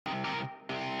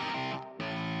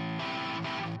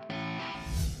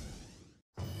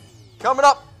Coming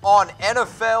up on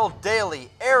NFL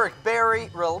Daily, Eric Berry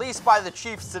released by the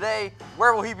Chiefs today.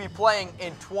 Where will he be playing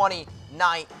in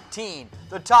 2019?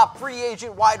 The top free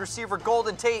agent wide receiver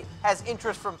Golden Tate has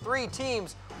interest from 3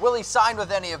 teams. Will he sign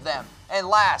with any of them? And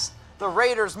last, the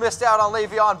Raiders missed out on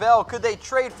Le'Veon Bell. Could they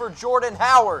trade for Jordan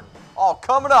Howard? All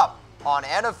coming up on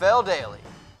NFL Daily.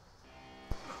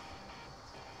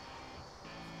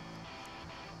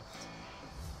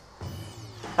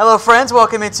 Hello friends,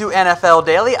 welcome into NFL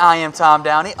Daily. I am Tom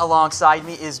Downey. Alongside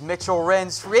me is Mitchell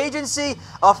Renz. Free agency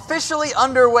officially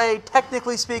underway,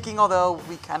 technically speaking, although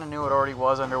we kind of knew it already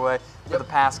was underway for the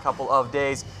past couple of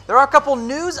days. There are a couple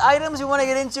news items we want to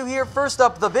get into here. First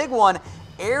up, the big one.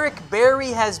 Eric Berry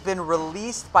has been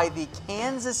released by the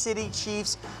Kansas City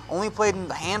Chiefs. Only played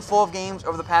in a handful of games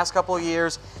over the past couple of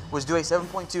years. Was due a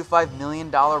 $7.25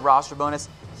 million roster bonus.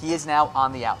 He is now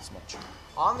on the outs, Mitch.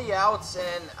 On the outs,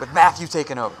 and with Matthew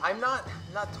taking over. I'm not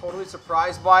totally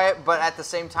surprised by it, but at the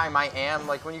same time I am.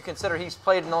 Like, when you consider he's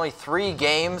played in only 3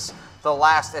 games,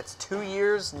 that's 2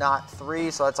 years, not 3,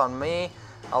 so that's on me.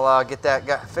 I'll get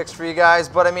that fixed for you guys.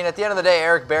 But I mean, at the end of the day,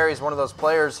 Eric Berry is one of those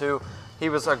players who he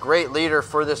was a great leader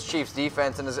for this Chiefs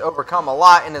defense and has overcome a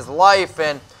lot in his life,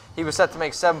 and he was set to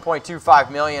make $7.25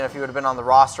 million if he would have been on the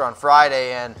roster on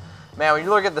Friday. And man, when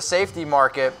you look at the safety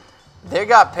market, they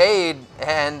got paid,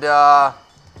 and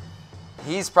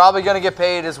he's probably going to get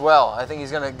paid as well. I think he's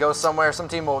going to go somewhere. Some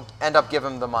team will end up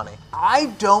giving him the money.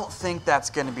 I don't think that's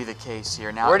going to be the case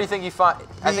here. Now, where do you think he finds?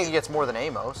 I think he gets more than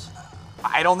Amos.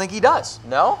 I don't think he does.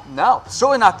 No? No.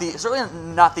 Certainly not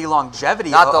the longevity.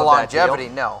 Not the of longevity, that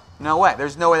deal. no. No way.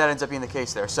 There's no way that ends up being the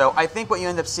case there. So I think what you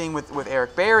end up seeing with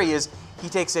Eric Berry is he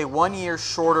takes a 1-year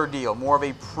shorter deal, more of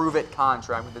a prove-it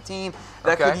contract with the team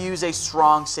that could use a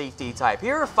strong safety type.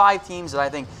 Here are 5 teams that I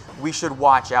think we should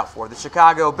watch out for. The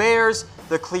Chicago Bears,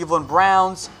 the Cleveland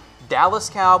Browns, Dallas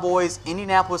Cowboys,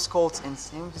 Indianapolis Colts, and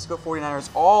San Francisco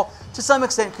 49ers all, to some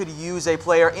extent, could use a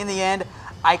player. In the end,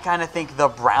 I kind of think the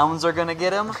Browns are going to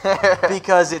get him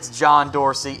because it's John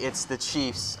Dorsey, it's the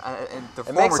Chiefs. And the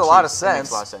it makes a lot of sense. It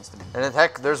makes a lot of sense to me. And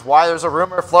heck, there's a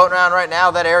rumor floating around right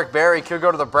now that Eric Berry could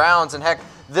go to the Browns. And heck,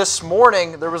 this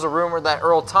morning there was a rumor that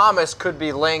Earl Thomas could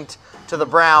be linked to the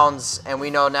Browns, and we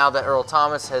know now that Earl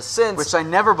Thomas has since. Which I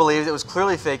never believed. It was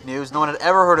clearly fake news. No one had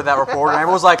ever heard of that report, and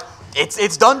everyone was like,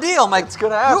 "It's done deal." I'm like, it's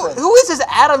gonna happen. Who is this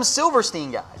Adam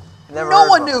Silverstein guy? No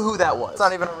one knew who that was. It's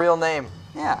not even a real name.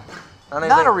 Yeah.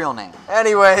 Not a real name.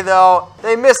 Anyway, though,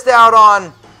 they missed out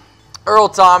on Earl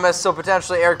Thomas, so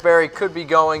potentially Eric Berry could be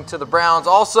going to the Browns.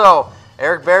 Also,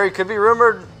 Eric Berry could be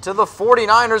rumored to the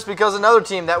 49ers because another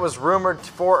team that was rumored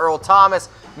for Earl Thomas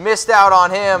missed out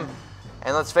on him.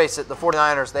 And let's face it, the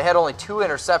 49ers, they had only 2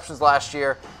 interceptions last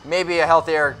year. Maybe a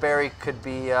healthy Eric Berry could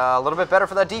be a little bit better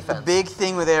for that defense. The big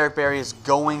thing with Eric Berry is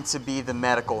going to be the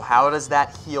medical. How does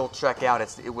that heel check out?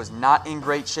 It was not in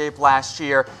great shape last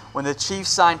year. When the Chiefs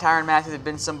signed Tyrann Mathieu, there'd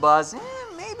been some buzz.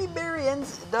 Maybe Berry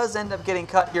does end up getting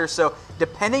cut here. So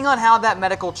depending on how that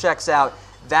medical checks out,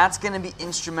 that's going to be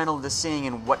instrumental to seeing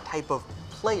in what type of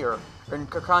player and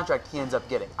contract he ends up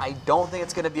getting. I don't think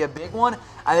it's going to be a big one.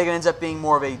 I think it ends up being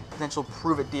more of a potential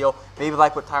prove-it deal, maybe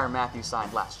like what Tyrann Mathieu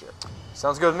signed last year.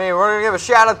 Sounds good to me. We're going to give a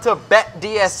shout-out to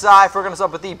BetDSI for hooking us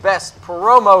up with the best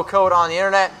promo code on the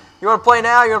internet. You want to play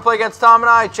now? You want to play against Tom and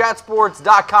I?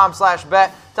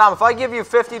 Chatsports.com/bet. Tom, if I give you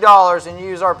 $50 and you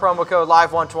use our promo code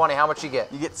LIVE120, how much you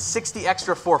get? You get 60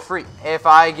 extra for free. If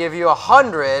I give you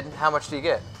 $100, how much do you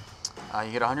get?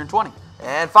 You get 120.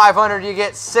 And $500, you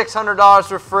get $600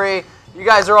 for free. You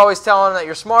guys are always telling that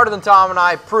you're smarter than Tom and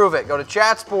I. Prove it. Go to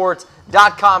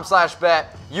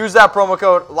chatsports.com/bet. Use that promo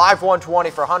code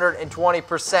LIVE120 for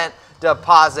 120%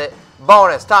 deposit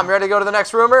bonus. Tom, you ready to go to the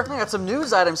next rumor? I got some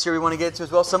news items here we want to get to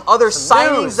as well. Some other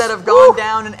signings that have gone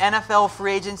down in NFL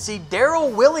free agency.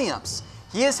 Tyrell Williams.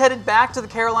 He is headed back to the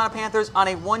Carolina Panthers on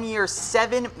a 1-year,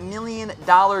 $7 million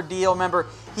deal. Remember,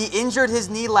 he injured his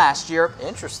knee last year.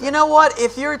 Interesting. You know what?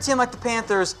 If you're a team like the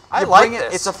Panthers,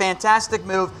 it's a fantastic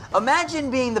move.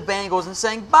 Imagine being the Bengals and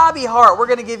saying, Bobby Hart, we're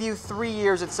going to give you 3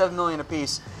 years at $7 million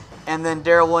apiece. And then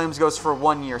Tyrell Williams goes for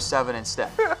 1 year, 7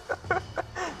 instead.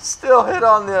 Still hit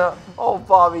on the old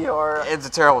Bobby Hart. It's a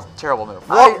terrible, terrible move.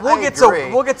 We'll get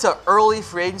to early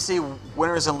free agency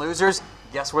winners and losers.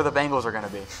 Guess where the Bengals are going to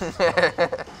be?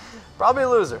 Probably a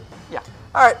loser. Yeah.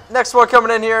 All right, next one coming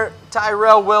in here,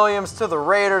 Tyrell Williams to the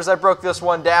Raiders. I broke this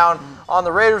one down on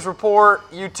the Raiders Report,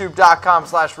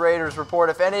 youtube.com/Raiders Report.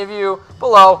 If any of you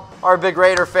below are a big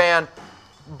Raider fan,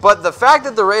 but the fact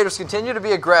that the Raiders continue to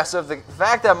be aggressive, the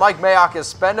fact that Mike Mayock is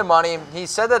spending money, he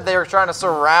said that they were trying to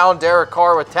surround Derek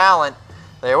Carr with talent.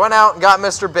 They went out and got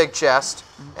Mr. Big Chest,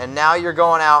 and now you're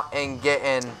going out and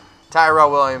getting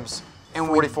Tyrell Williams And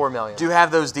 $44 million. Do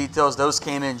have those details. Those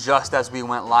came in just as we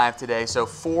went live today. So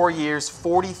 4 years,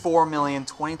 $44 million,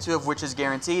 22 of which is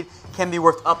guaranteed, can be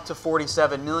worth up to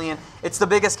 $47 million. It's the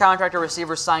biggest contract a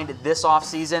receiver signed this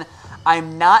offseason.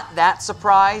 I'm not that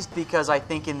surprised because I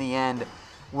think in the end,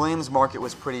 Williams' market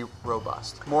was pretty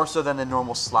robust, more so than the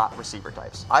normal slot receiver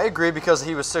types. I agree because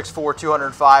he was 6'4",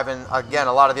 205, and again,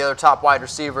 a lot of the other top wide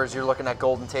receivers, you're looking at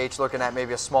Golden Tate, you're looking at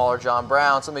maybe a smaller John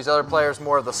Brown, some of these other players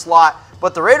more of the slot.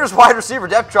 But the Raiders wide receiver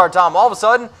depth chart, Tom, all of a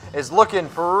sudden is looking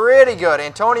pretty good.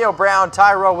 Antonio Brown,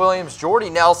 Tyrell Williams, Jordy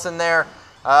Nelson there.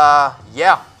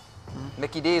 Yeah,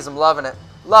 Mickey D's, I'm loving it.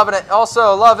 Loving it.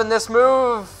 Also loving this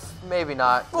move. Maybe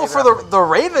not. Well, maybe for not. the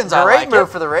Ravens, I Great like move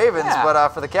it. for the Ravens, Yeah. but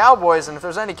for the Cowboys, and if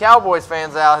there's any Cowboys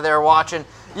fans out there watching,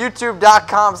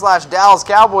 youtube.com/Dallas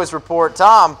Cowboys Report.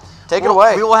 Tom, take it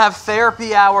away. We will have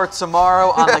therapy hour tomorrow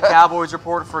on the Cowboys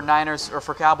Report for Niners or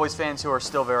for Cowboys fans who are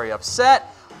still very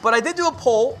upset. But I did do a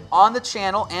poll on the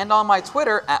channel and on my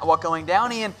Twitter at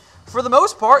WhatGoingDowney, and for the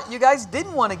most part, you guys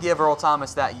didn't want to give Earl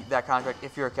Thomas that contract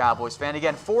if you're a Cowboys fan.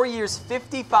 Again, 4 years,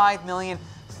 $55 million.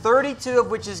 32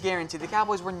 of which is guaranteed. The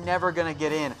Cowboys were never going to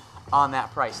get in on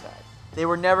that price tag. They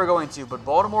were never going to, but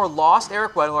Baltimore lost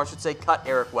Eric Weddle, or I should say cut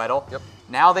Eric Weddle. Yep.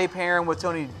 Now they pair him with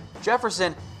Tony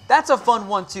Jefferson. That's a fun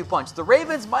 1-2 punch. The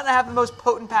Ravens might not have the most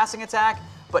potent passing attack,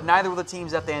 but neither will the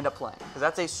teams that they end up playing, because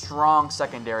that's a strong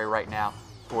secondary right now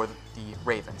for the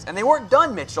Ravens. And they weren't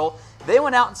done, Mitchell. They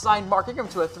went out and signed Mark Ingram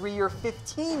to a 3-year,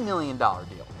 $15 million deal.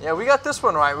 Yeah, we got this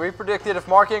one right. We predicted if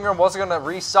Mark Ingram wasn't going to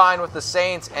re-sign with the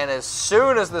Saints, and as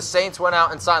soon as the Saints went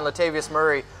out and signed Latavius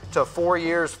Murray to 4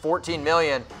 years, $14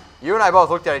 million, you and I both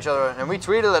looked at each other and we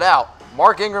tweeted it out.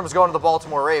 Mark Ingram's going to the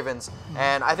Baltimore Ravens,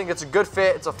 and I think it's a good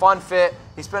fit. It's a fun fit.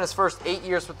 He spent his first 8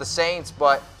 years with the Saints,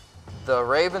 but the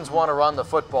Ravens want to run the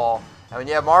football. And when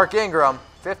you have Mark Ingram,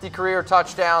 50 career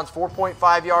touchdowns,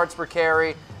 4.5 yards per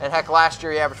carry, and heck, last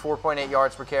year he averaged 4.8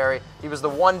 yards per carry. He was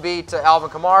the 1B to Alvin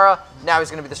Kamara. Now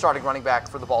he's going to be the starting running back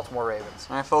for the Baltimore Ravens.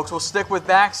 All right, folks, we'll stick with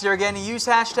backs here again. Use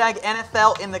hashtag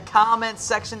NFL in the comments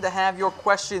section to have your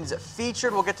questions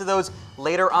featured. We'll get to those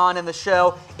later on in the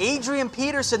show. Adrian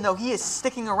Peterson, though, he is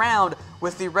sticking around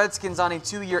with the Redskins on a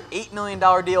 2-year, $8 million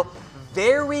deal.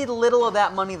 Very little of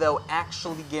that money, though,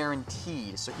 actually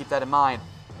guaranteed. So keep that in mind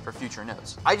for future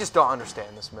notes. I just don't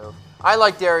understand this move. I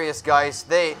like Darius Geis.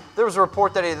 There was a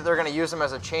report that they're going to use him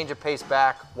as a change of pace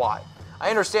back. Why? I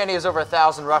understand he has over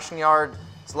 1,000 rushing yards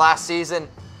last season.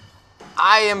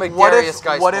 I am a Darius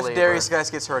Geis What if believer. Darius Geis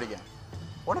gets hurt again?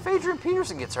 What if Adrian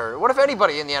Peterson gets hurt? What if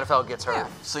anybody in the NFL gets hurt? Yeah,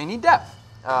 so you need depth.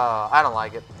 I don't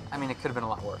like it. I mean, it could have been a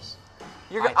lot worse.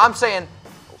 I'm saying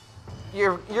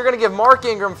you're going to give Mark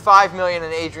Ingram $5 million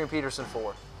and Adrian Peterson $4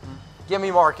 million. Give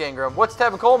me Mark Ingram. What's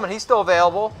Tevin Coleman? He's still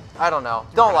available. I don't know.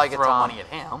 Don't like it, throw Tom. money at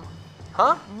him.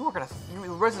 Huh? The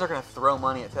Redskins are going to throw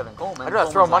money at Tevin Coleman. I'd rather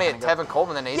throw money at Tevin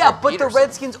Coleman than Adrian Peterson. Peterson. The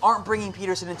Redskins aren't bringing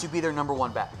Peterson in to be their number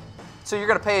one back. So you're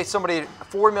going to pay somebody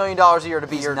 $4 million a year to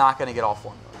be He's not going to get all $4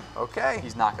 million. Okay.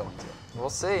 He's not going to. We'll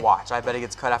see. Watch. I bet he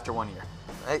gets cut after 1 year.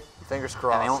 Hey, fingers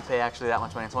crossed. And they won't pay actually that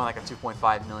much money. It's only like a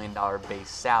 $2.5 million base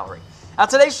salary. Now,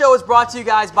 today's show is brought to you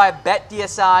guys by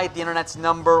BetDSI, the internet's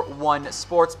 #1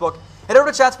 sportsbook. Head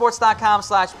over to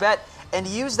chatsports.com/bet and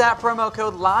use that promo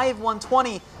code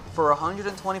LIVE120 for a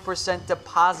 120%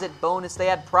 deposit bonus. They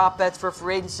had prop bets for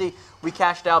free agency. We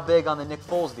cashed out big on the Nick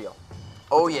Foles deal.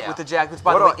 Oh, yeah. With the Jags, which,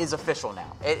 by the way, is official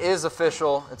now. It is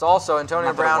official. It's also Antonio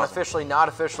Not that it Brown wasn't. officially not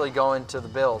officially going to the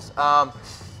Bills.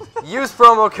 Use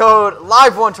promo code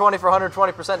LIVE120 for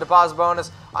 120% deposit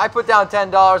bonus. I put down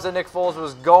 $10 that Nick Foles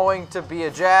was going to be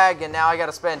a Jag, and now I got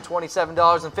to spend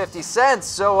 $27.50.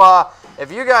 So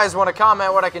if you guys want to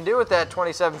comment what I can do with that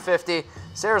 $27.50,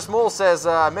 Sarah Smule says,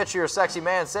 Mitch, you're a sexy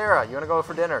man. Sarah, you want to go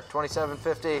for dinner?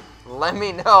 $27.50. Let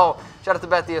me know. Shout out to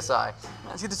BetDSI.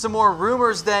 Let's get to some more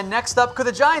rumors then. Next up, could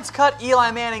the Giants cut Eli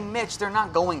Manning? Mitch, they're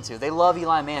not going to. They love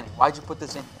Eli Manning. Why'd you put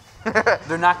this in here?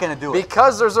 They're not going to do it.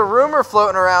 Because there's a rumor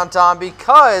floating around, Tom,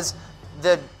 because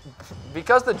the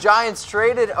Giants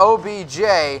traded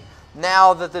OBJ,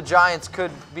 now that the Giants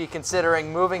could be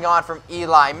considering moving on from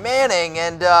Eli Manning.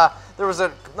 And there was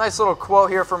a nice little quote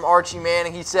here from Archie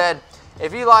Manning. He said,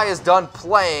 if Eli is done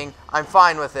playing, I'm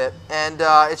fine with it. And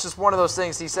it's just one of those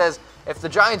things. He says, if the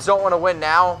Giants don't want to win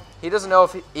now, he doesn't know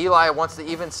if Eli wants to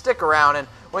even stick around. And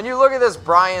when you look at this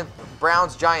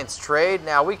Browns-Giants trade,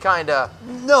 now we kind of...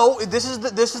 No, this is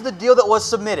the deal that was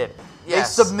submitted.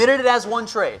 Yes. They submitted it as one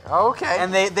trade. Okay.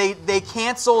 And they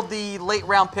canceled the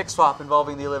late-round pick swap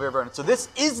involving the Olivier Vernon. So this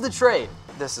is the trade.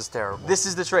 This is terrible. This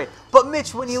is the trade. But,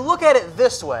 Mitch, when you look at it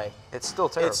this way... It's still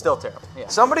terrible. It's still terrible, yeah.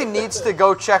 Somebody needs to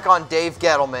go check on Dave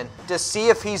Gettleman to see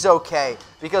if he's okay.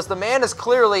 because the man is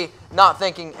clearly not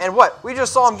thinking. And what we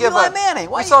just saw him give Eli Manning.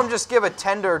 we saw him just give a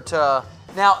tender to.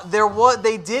 Now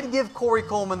they did give Corey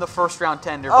Coleman the first-round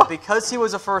tender, but because he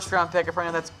was a first-round pick,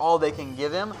 apparently that's all they can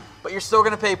give him. But you're still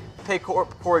going to pay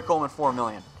Corey Coleman $4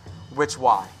 million. Which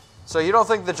why? So you don't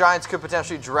think the Giants could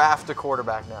potentially draft a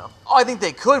quarterback now? Oh, I think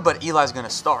they could, but Eli's going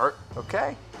to start.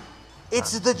 Okay.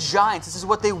 It's the Giants. This is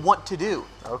what they want to do.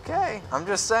 Okay. I'm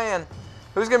just saying.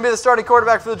 Who's going to be the starting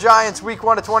quarterback for the Giants week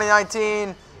 1 of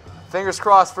 2019? Fingers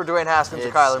crossed for Dwayne Haskins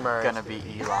or Kyler Murray. It's going to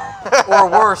be Eli. Or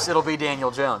worse, it'll be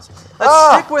Daniel Jones.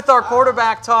 Let's stick with our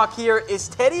quarterback talk here. Is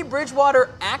Teddy Bridgewater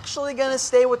actually going to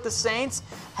stay with the Saints?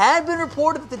 Had been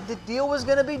reported that the deal was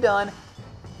going to be done.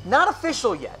 Not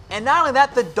official yet. And not only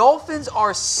that, the Dolphins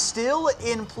are still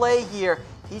in play here.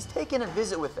 He's taking a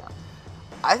visit with them.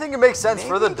 I think it makes sense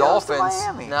for the Dolphins.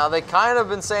 Miami. Now, they kind of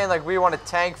been saying, like, we want to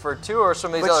tank for Tua or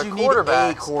some of these other quarterbacks. But you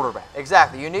need a quarterback.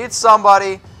 Exactly. You need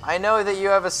somebody. I know that you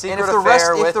have a secret affair with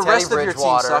Teddy Bridgewater. If the rest of your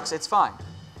team sucks, it's fine.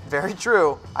 Very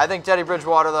true. I think Teddy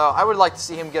Bridgewater, though, I would like to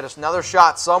see him get another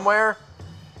shot somewhere.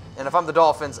 And if I'm the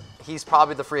Dolphins, he's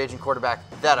probably the free agent quarterback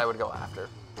that I would go after.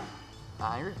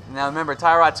 Now, remember,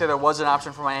 Tyrod Taylor was an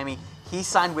option for Miami. He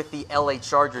signed with the LA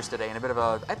Chargers today in a bit of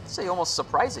a, I'd say, almost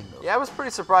surprising move. Yeah, I was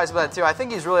pretty surprised by that, too. I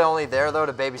think he's really only there, though,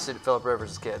 to babysit Phillip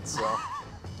Rivers' kids. So.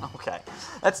 Okay.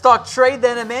 Let's talk trade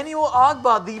then. Emmanuel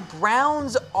Ogbah, the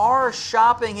Browns are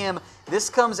shopping him. This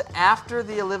comes after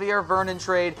the Olivier Vernon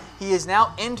trade. He is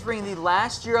now entering the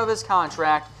last year of his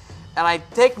contract. And I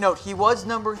take note, he was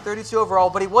number 32 overall,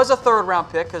 but he was a third-round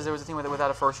pick because there was a team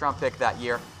without a first-round pick that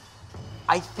year.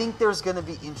 I think there's going to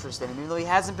be interest in him. Even though he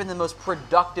hasn't been the most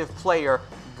productive player,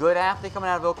 good athlete coming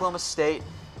out of Oklahoma State,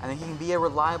 I think he can be a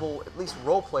reliable, at least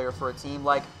role player for a team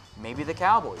like maybe the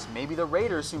Cowboys, maybe the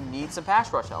Raiders who need some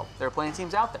pass rush help. There are plenty of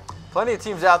teams out there. Plenty of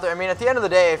teams out there. I mean, at the end of the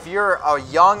day, if you're a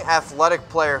young, athletic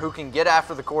player who can get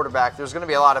after the quarterback, there's going to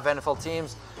be a lot of NFL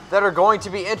teams that are going to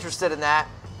be interested in that.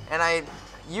 And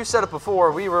you said it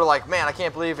before, we were like, man, I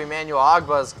can't believe Emmanuel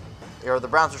Ogbah's or the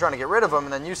Browns are trying to get rid of him,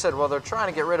 and then you said, well, they're trying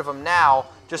to get rid of him now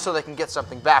just so they can get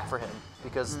something back for him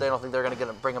because they don't think they're going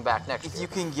to bring him back next year. If you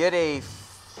can get a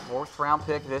fourth-round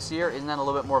pick this year, isn't that a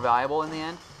little bit more valuable in the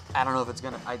end? I don't know if it's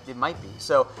going to – it might be.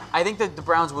 So I think that the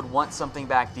Browns would want something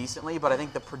back decently, but I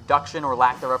think the production or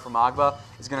lack thereof from Ogbah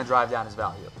is going to drive down his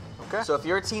value. Okay. So if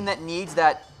you're a team that needs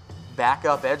that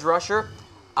backup edge rusher,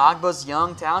 Ogbah's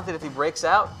young, talented. If he breaks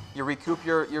out, you recoup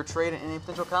your trade and a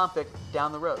potential comp pick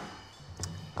down the road.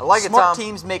 I like Smart it,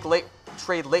 Tom. teams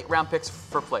trade late-round picks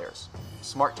for players.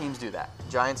 Smart teams do that.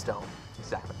 Giants don't.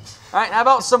 Exactly. All right, how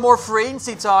about some more free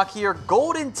agency talk here?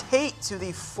 Golden Tate to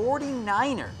the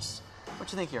 49ers.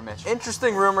 What you think here, Mitch?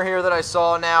 Interesting rumor here that I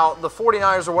saw. Now, the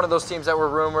 49ers are one of those teams that were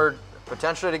rumored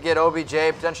potentially to get OBJ,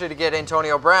 potentially to get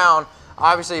Antonio Brown.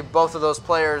 Obviously, both of those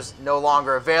players no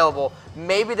longer available.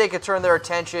 Maybe they could turn their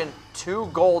attention to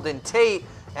Golden Tate,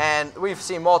 and we've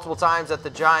seen multiple times that the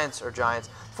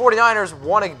 49ers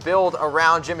want to build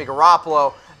around Jimmy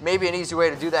Garoppolo. Maybe an easy way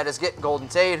to do that is get Golden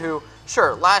Tate, who,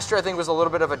 sure, last year I think was a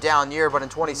little bit of a down year, but in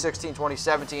 2016,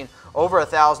 2017, over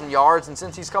 1,000 yards. And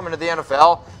since he's come into the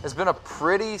NFL, has been a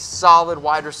pretty solid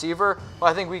wide receiver, who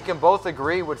I think we can both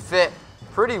agree would fit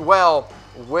pretty well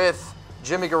with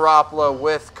Jimmy Garoppolo,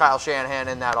 with Kyle Shanahan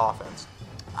in that offense.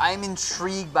 I'm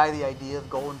intrigued by the idea of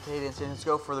Golden Tate and San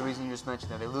Francisco for the reason you just mentioned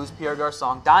there. They lose Pierre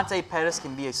Garçon. Dante Pettis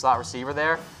can be a slot receiver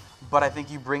there. But I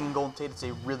think you bring in Golden Tate, it's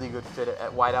a really good fit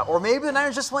at wideout. Or maybe the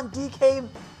Niners just want DK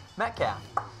Metcalf.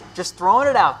 Just throwing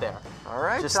it out there. All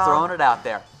right, just Tom. throwing it out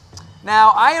there.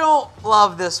 Now, I don't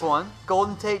love this one,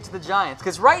 Golden Tate to the Giants.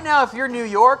 Because right now, if you're New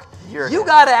York, you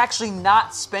got to actually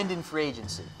not spend in free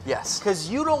agency. Yes. Because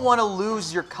you don't want to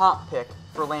lose your comp pick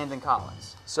for Landon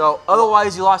Collins. So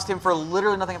otherwise, you lost him for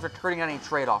literally nothing after turning out any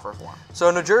trade offer for him.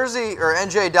 So New Jersey, or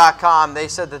NJ.com, they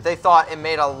said that they thought it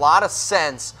made a lot of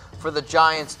sense for the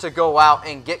Giants to go out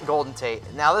and get Golden Tate.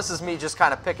 Now, this is me just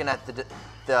kind of picking at the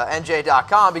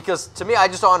NJ.com because, to me, I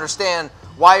just don't understand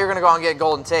why you're going to go out and get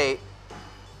Golden Tate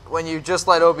when you just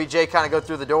let OBJ kind of go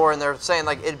through the door, and they're saying,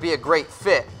 like, it'd be a great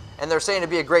fit. And they're saying it'd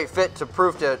be a great fit to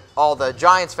prove to all the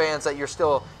Giants fans that you're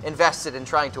still invested in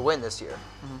trying to win this year.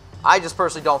 Mm-hmm. I just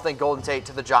personally don't think Golden Tate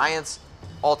to the Giants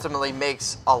ultimately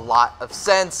makes a lot of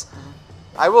sense.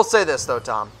 Mm-hmm. I will say this, though,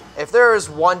 Tom. If there is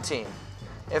one team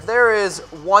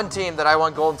that I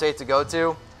want Golden Tate to go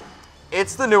to,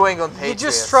 it's the New England Patriots.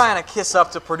 You're just trying to kiss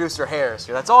up to producer Harris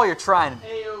here. That's all you're trying to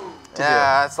do.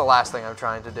 Yeah, that's the last thing I'm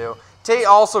trying to do. Tate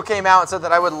also came out and said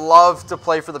that I would love to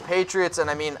play for the Patriots, and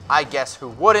I mean, I guess who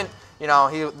wouldn't? You know,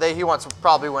 he wants to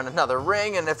probably win another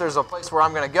ring, and if there's a place where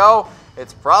I'm going to go,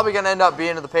 it's probably going to end up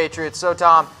being to the Patriots. So,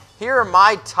 Tom, here are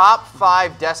my top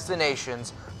 5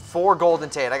 destinations for Golden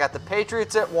Tate. I got the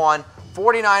Patriots at 1,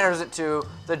 49ers at 2,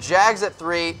 the Jags at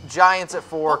 3, Giants at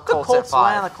 4, Colts at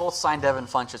 5. The Colts signed Devin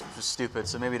Funchess, which was stupid,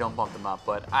 so maybe don't bump them up.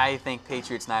 But I think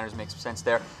Patriots-Niners makes some sense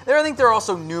there. I think there are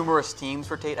also numerous teams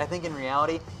for Tate. I think in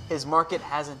reality, his market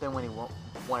hasn't been when he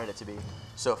wanted it to be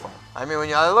so far. I mean, when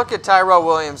you look at Tyrell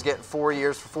Williams getting 4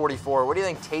 years for 44, what do you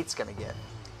think Tate's going to get?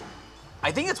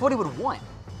 I think it's what he would want.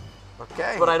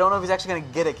 Okay. But I don't know if he's actually going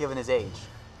to get it given his age.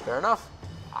 Fair enough.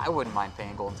 I wouldn't mind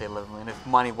paying Golden Tate $11 million if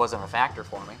money wasn't a factor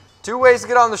for me. 2 ways to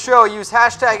get on the show. Use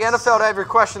hashtag NFL to have your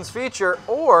questions feature,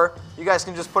 or you guys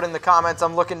can just put in the comments.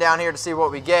 I'm looking down here to see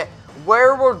what we get.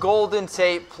 Where will Golden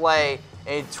Tate play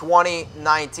in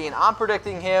 2019? I'm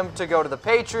predicting him to go to the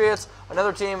Patriots.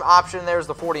 Another team option there is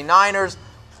the 49ers.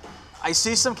 I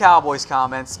see some Cowboys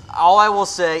comments. All I will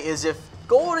say is if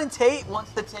Golden Tate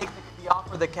wants to take the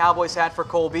offer the Cowboys had for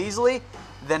Cole Beasley,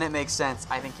 then it makes sense.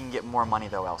 I think he can get more money,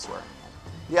 though, elsewhere in the end.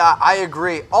 Yeah, I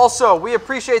agree. Also, we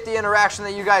appreciate the interaction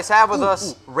that you guys have with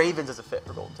us. Ravens is a fit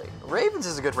for Golden Tate. Ravens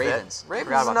is a good fit.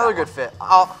 Ravens is another good fit.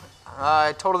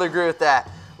 I totally agree with that.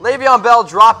 Le'Veon Bell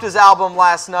dropped his album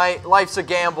last night, Life's a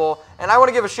Gamble, and I want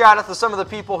to give a shout out to some of the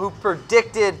people who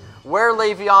predicted where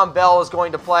Le'Veon Bell is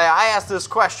going to play. I asked this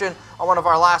question on one of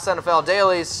our last NFL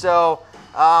dailies, so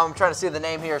I'm trying to see the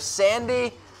name here.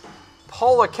 Sandy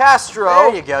Policastro.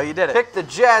 There you go, you did it. Picked the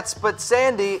Jets, but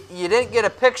Sandy, you didn't get a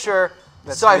picture,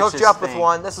 so I hooked you up with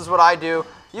one. This is what I do.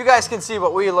 You guys can see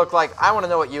what we look like. I want to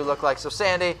know what you look like. So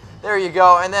Sandy, there you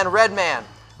go. And then Redman.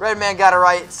 Redman got it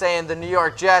right saying the New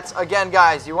York Jets. Again,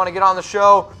 guys, you want to get on the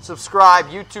show, subscribe,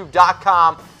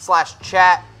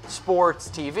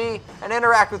 youtube.com/chatsportstv, and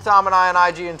interact with Tom and I on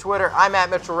IG and Twitter. I'm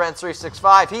at Mitchell Renz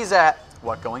 365. He's at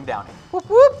What Going Downey. Whoop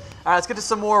whoop. All right, let's get to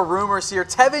some more rumors here.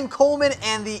 Tevin Coleman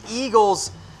and the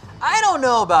Eagles. I don't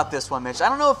know about this one, Mitch. I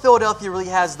don't know if Philadelphia really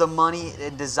has the money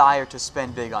and desire to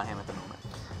spend big on him at the moment.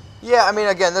 Yeah, I mean,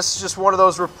 again, this is just one of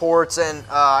those reports, and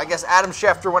I guess Adam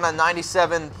Schefter went on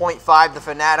 97.5 The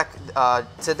Fanatic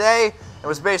today. It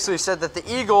was basically said that the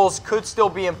Eagles could still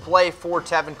be in play for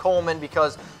Tevin Coleman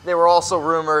because they were also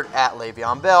rumored at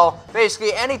Le'Veon Bell.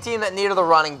 Basically, any team that needed a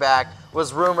running back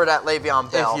was rumored at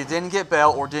Le'Veon Bell. If you didn't get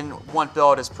Bell or didn't want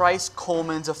Bell at his price,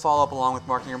 Coleman's a follow-up along with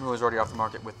Mark Ingram, who was already off the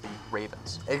market with the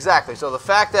Ravens. Exactly. So the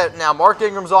fact that now Mark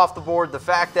Ingram's off the board, the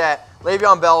fact that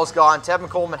Le'Veon Bell is gone, Tevin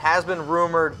Coleman has been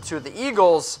rumored to the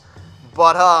Eagles,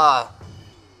 but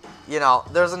you know,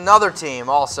 there's another team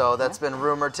also that's been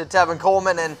rumored to Tevin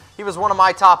Coleman, and he was one of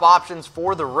my top options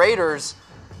for the Raiders.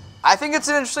 I think it's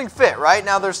an interesting fit, right?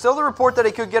 Now, there's still the report that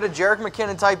he could get a Jerick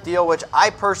McKinnon-type deal, which I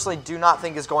personally do not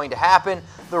think is going to happen.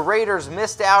 The Raiders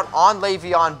missed out on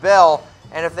Le'Veon Bell,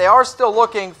 and if they are still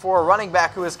looking for a running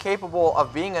back who is capable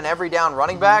of being an every-down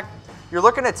running back, you're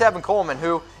looking at Tevin Coleman,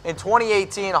 who in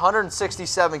 2018,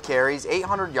 167 carries,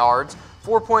 800 yards,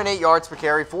 4.8 yards per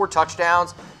carry, 4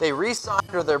 touchdowns. They re-signed,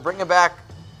 or they're bringing back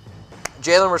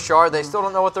Jalen Richard. They still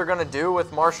don't know what they're going to do with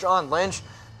Marshawn Lynch.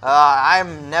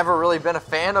 I've never really been a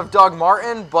fan of Doug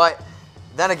Martin, but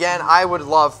then again, I would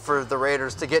love for the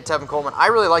Raiders to get Tevin Coleman. I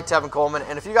really like Tevin Coleman,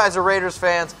 and if you guys are Raiders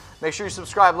fans, make sure you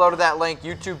subscribe below to that link,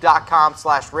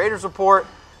 youtube.com/Raiders Report.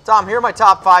 Tom, here are my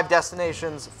top 5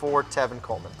 destinations for Tevin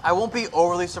Coleman. I won't be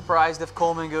overly surprised if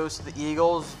Coleman goes to the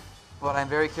Eagles, but I'm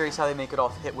very curious how they make it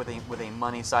off hit with a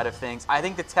money side of things. I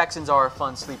think the Texans are a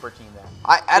fun sleeper team there.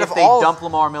 If they dump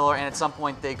Lamar Miller and at some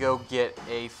point they go get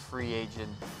a free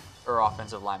agent or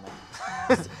offensive lineman.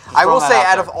 I will say,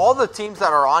 out of all the teams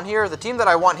that are on here, the team that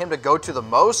I want him to go to the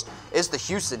most is the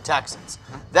Houston Texans.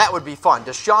 That would be fun.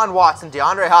 Deshaun Watson,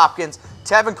 DeAndre Hopkins,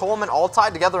 Tevin Coleman all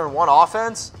tied together in one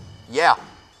offense. Yeah.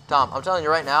 Tom, I'm telling you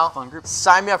right now, fun group.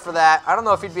 Sign me up for that. I don't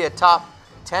know if he'd be a top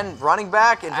 10 running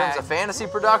back in terms of fantasy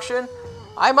production.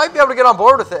 I might be able to get on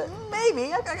board with it.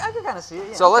 Maybe. I can kind of see it.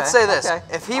 Yeah, so let's say this. Okay.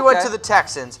 If he went to the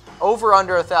Texans, over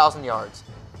under 1,000 yards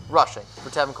rushing for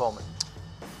Tevin Coleman.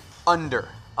 Under.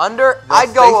 I'd go over. They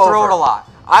throw it a lot.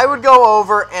 I would go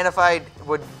over, and if I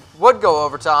would go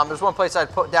over, Tom, there's one place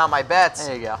I'd put down my bets.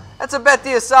 There you go. That's a Bet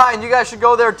DSI, and you guys should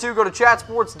go there too. Go to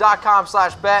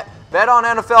chatsports.com/bet. Bet on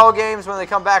NFL games when they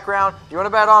come back around. You want to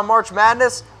bet on March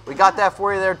Madness? We got that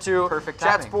for you there too. Perfect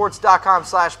timing.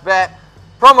 Chatsports.com/bet.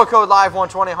 Promo code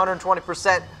LIVE120,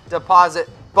 120% deposit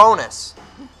bonus.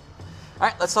 All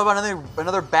right, let's talk about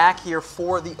another back here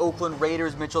for the Oakland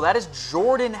Raiders, Mitchell. That is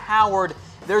Jordan Howard.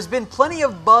 There's been plenty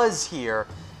of buzz here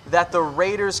that the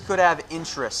Raiders could have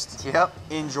interest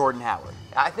in Jordan Howard.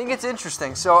 I think it's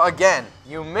interesting. So, again,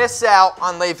 you miss out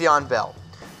on Le'Veon Bell.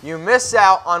 You miss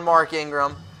out on Mark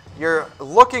Ingram. You're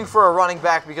looking for a running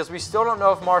back because we still don't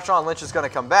know if Marshawn Lynch is going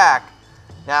to come back.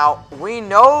 Now, we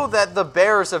know that the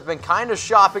Bears have been kind of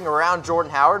shopping around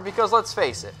Jordan Howard because, let's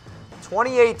face it,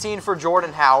 2018 for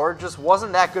Jordan Howard just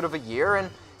wasn't that good of a year, and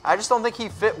I just don't think he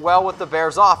fit well with the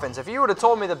Bears offense. If you would have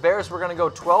told me the Bears were going to go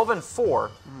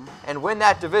 12-4 and win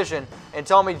that division and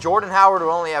tell me Jordan Howard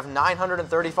would only have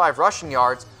 935 rushing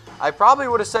yards, I probably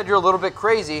would have said you're a little bit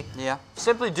crazy. Yeah.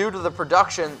 Simply due to the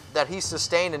production that he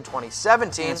sustained in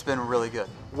 2017. And it's been really good.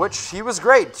 Which he was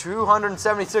great.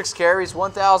 276 carries,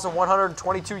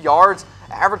 1,122 yards,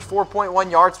 average 4.1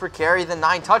 yards per carry, then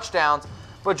 9 touchdowns.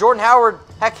 But Jordan Howard,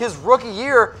 heck, his rookie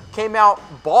year came out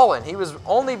balling. He was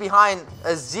only behind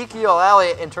Ezekiel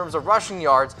Elliott in terms of rushing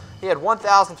yards. He had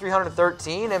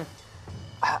 1,313. And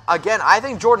again, I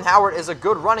think Jordan Howard is a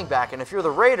good running back. And if you're the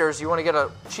Raiders, you want to get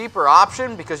a cheaper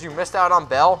option because you missed out on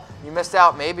Bell. You missed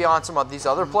out maybe on some of these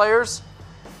other players.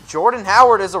 Jordan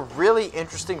Howard is a really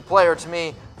interesting player to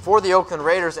me for the Oakland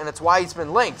Raiders, and it's why he's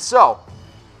been linked. So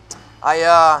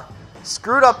I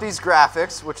screwed up these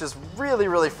graphics, which is really,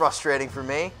 really frustrating for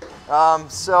me.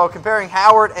 So comparing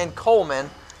Howard and Coleman.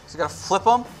 So you got to flip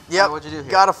them? Yep. What'd you do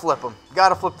here? Got to flip them. Got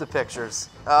to flip the pictures.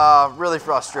 Really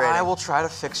frustrating. I will try to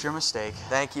fix your mistake.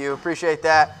 Thank you. Appreciate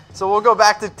that. So we'll go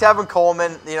back to Tevin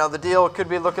Coleman. You know, the deal could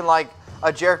be looking like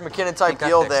a Jerick McKinnon type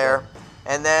deal there.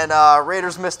 And then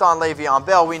Raiders missed on Le'Veon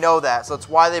Bell. We know that. So it's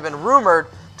why they've been rumored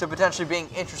to potentially being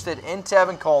interested in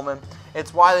Tevin Coleman.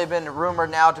 It's why they've been rumored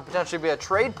now to potentially be a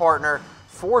trade partner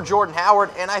for Jordan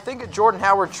Howard. And I think a Jordan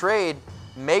Howard trade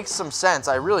makes some sense.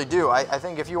 I really do. I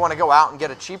think if you want to go out and get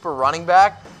a cheaper running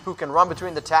back who can run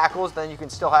between the tackles, then you can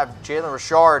still have Jalen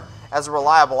Richard as a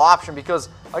reliable option because,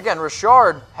 again,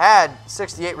 Richard had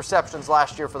 68 receptions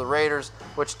last year for the Raiders,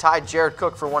 which tied Jared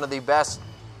Cook for one of the best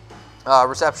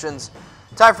receptions.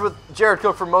 Tied with Jared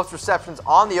Cook for most receptions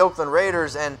on the Oakland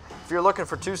Raiders. And if you're looking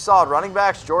for two solid running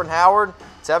backs, Jordan Howard,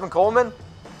 Tevin Coleman,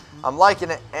 I'm liking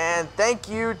it. And thank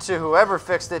you to whoever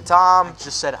fixed it, Tom. I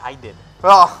just said I did.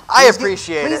 Well, I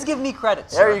appreciate it. Please give me credit,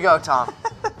 sir. There you go, Tom.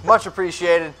 Much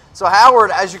appreciated. So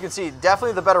Howard, as you can see,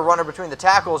 definitely the better runner between the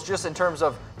tackles just in terms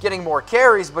of getting more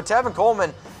carries. But Tevin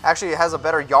Coleman actually has a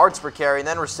better yards per carry and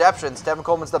then receptions. Tevin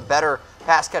Coleman's the better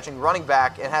pass-catching running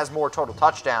back and has more total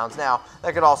touchdowns. Now,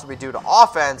 that could also be due to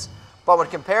offense. But when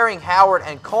comparing Howard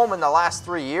and Coleman the last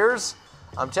 3 years,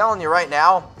 I'm telling you right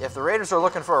now, if the Raiders are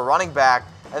looking for a running back,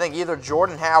 I think either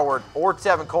Jordan Howard or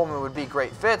Tevin Coleman would be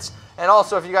great fits. And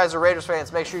also, if you guys are Raiders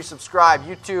fans, make sure you subscribe.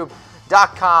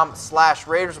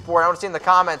 YouTube.com/Raiders Report. I want to see in the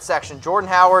comments section, Jordan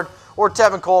Howard or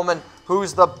Tevin Coleman,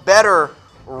 who's the better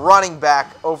running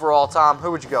back overall, Tom? Who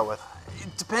would you go with?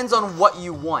 It depends on what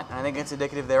you want. And I think it's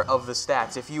indicative there of the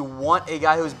stats. If you want a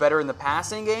guy who's better in the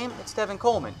passing game, it's Tevin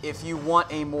Coleman. If you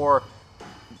want a more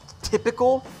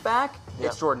typical back,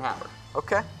 it's Jordan Howard.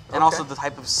 Okay. And also the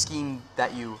type of scheme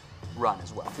that you run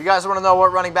as well. If you guys want to know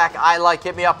what running back I like,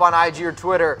 hit me up on IG or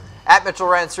Twitter at Mitchell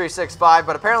Renz 365.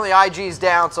 But apparently IG's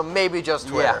down, so maybe just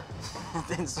Twitter. Yeah.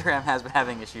 Instagram has been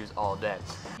having issues all day.